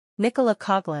Nicola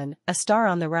Coughlan, a star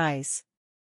on the rise.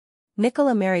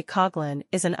 Nicola Mary Coughlan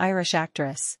is an Irish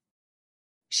actress.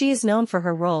 She is known for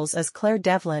her roles as Clare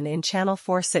Devlin in Channel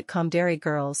 4 sitcom Derry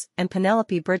Girls and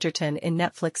Penelope Bridgerton in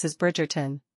Netflix's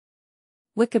Bridgerton.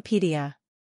 Wikipedia.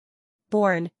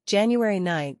 Born, January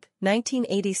 9,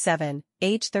 1987,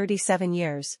 age 37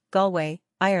 years, Galway,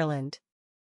 Ireland.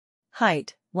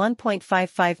 Height,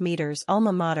 1.55 meters.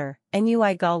 Alma mater,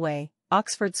 NUI Galway,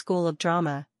 Oxford School of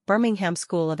Drama, Birmingham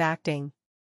School of Acting.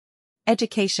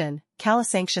 Education,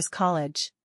 Calasanches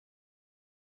College.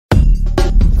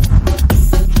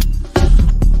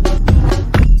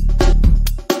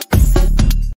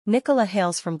 Nicola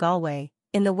hails from Galway,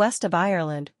 in the west of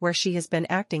Ireland, where she has been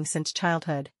acting since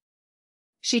childhood.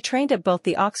 She trained at both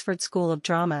the Oxford School of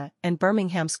Drama and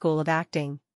Birmingham School of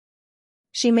Acting.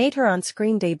 She made her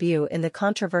on-screen debut in the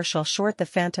controversial short The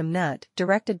Phantom Nut,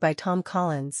 directed by Tom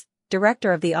Collins,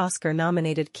 director of the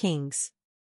Oscar-nominated Kings.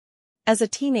 As a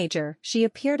teenager, she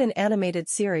appeared in animated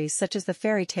series such as The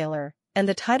Fairy Tailor, and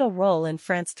the title role in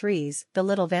France 3's The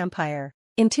Little Vampire.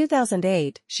 In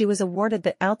 2008, she was awarded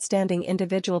the Outstanding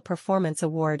Individual Performance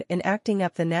Award in Acting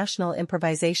Up the National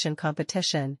Improvisation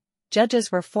Competition.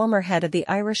 Judges were former head of the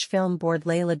Irish Film Board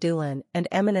Leila Doolan and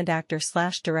eminent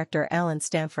actor/director Alan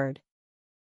Stanford.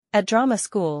 At drama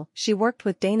school, she worked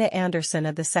with Dana Anderson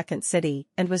of The Second City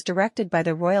and was directed by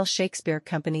the Royal Shakespeare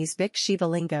Company's Vic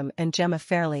Shivalingam and Gemma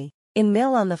Fairley. In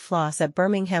Mill on the Floss at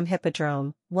Birmingham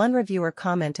Hippodrome, one reviewer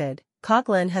commented,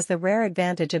 "Coughlan has the rare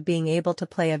advantage of being able to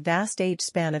play a vast age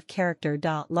span of character.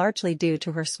 Largely due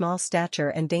to her small stature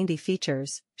and dainty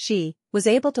features, she was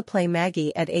able to play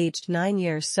Maggie at aged 9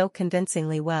 years so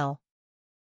convincingly well."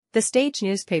 The Stage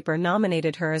newspaper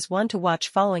nominated her as one to watch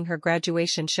following her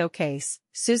graduation showcase.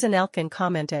 Susan Elkin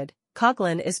commented,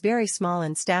 "Coughlan is very small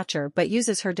in stature but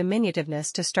uses her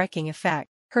diminutiveness to striking effect.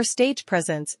 Her stage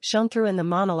presence shone through in the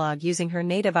monologue using her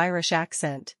native Irish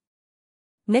accent."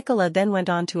 Nicola then went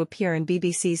on to appear in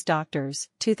BBC's Doctors,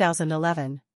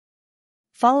 2011.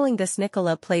 Following this,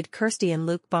 Nicola played Kirsty in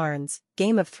Luke Barnes'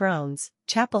 Game of Thrones,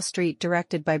 Chapel Street,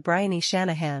 directed by Bryony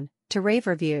Shanahan. To rave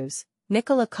reviews,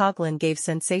 Nicola Coughlan gave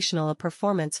sensational a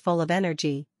performance full of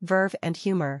energy, verve and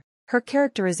humor. Her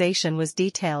characterization was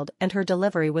detailed and her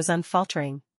delivery was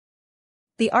unfaltering.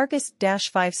 The Argus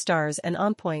 -5 stars and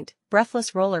on point,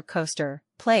 breathless roller coaster,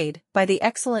 played by the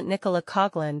excellent Nicola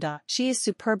Coughlan. She is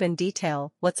superb in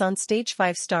detail. What's on stage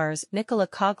 5 stars. Nicola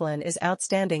Coughlan is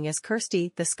outstanding as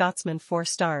Kirsty the Scotsman 4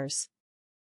 stars.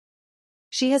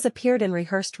 She has appeared in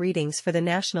rehearsed readings for the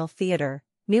National Theatre,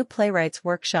 New Playwrights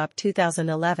Workshop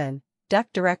 2011, Duck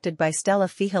directed by Stella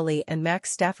Fihely and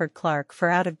Max Stafford Clark for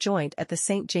Out of Joint at the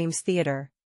St. James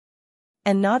Theatre,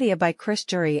 and Nadia by Chris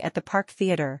Jury at the Park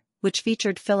Theatre, which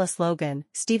featured Phyllis Logan,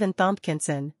 Stephen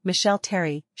Tompkinson, Michelle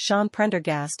Terry, Sean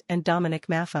Prendergast and Dominic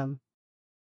Maffam.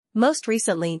 Most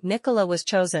recently, Nicola was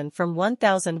chosen from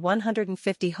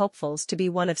 1,150 hopefuls to be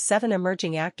one of 7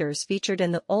 emerging actors featured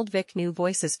in the Old Vic New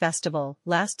Voices Festival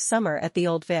last summer at the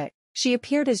Old Vic. She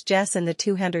appeared as Jess in the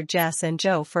two-hander Jess and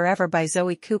Joe Forever by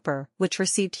Zoe Cooper, which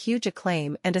received huge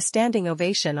acclaim and a standing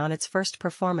ovation on its first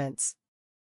performance.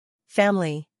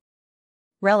 Family.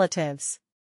 Relatives.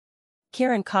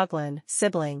 Kieran Coughlan,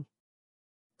 sibling.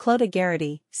 Clodagh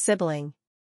Garrity, sibling.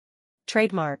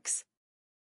 Trademarks.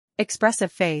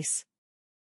 Expressive face.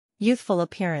 Youthful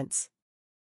appearance.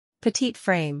 Petite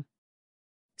frame.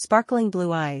 Sparkling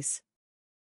blue eyes.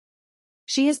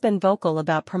 She has been vocal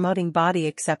about promoting body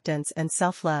acceptance and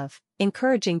self-love,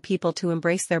 encouraging people to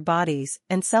embrace their bodies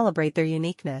and celebrate their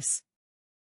uniqueness.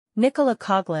 Nicola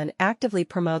Coughlan actively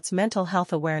promotes mental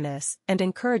health awareness and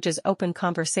encourages open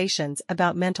conversations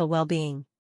about mental well-being.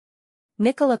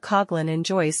 Nicola Coughlan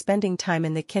enjoys spending time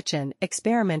in the kitchen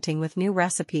experimenting with new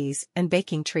recipes and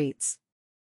baking treats.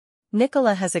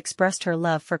 Nicola has expressed her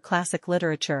love for classic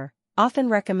literature, often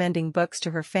recommending books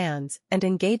to her fans and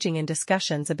engaging in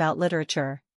discussions about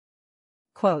literature.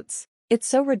 Quotes, "It's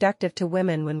so reductive to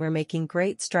women when we're making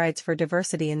great strides for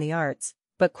diversity in the arts,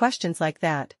 but questions like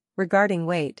that, regarding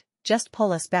weight, just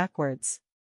pull us backwards.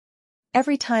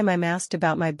 Every time I'm asked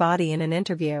about my body in an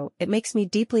interview, it makes me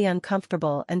deeply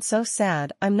uncomfortable and so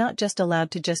sad I'm not just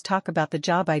allowed to just talk about the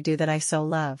job I do that I so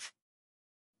love.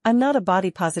 I'm not a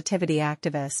body positivity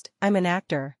activist, I'm an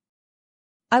actor.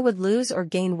 I would lose or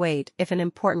gain weight if an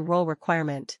important role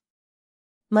requirement.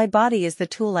 My body is the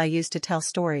tool I use to tell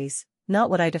stories, not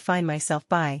what I define myself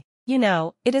by. You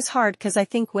know, it is hard because I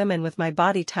think women with my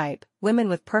body type, women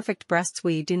with perfect breasts,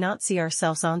 we do not see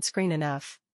ourselves on screen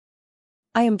enough.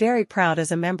 I am very proud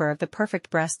as a member of the perfect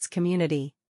breasts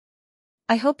community.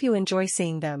 I hope you enjoy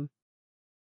seeing them."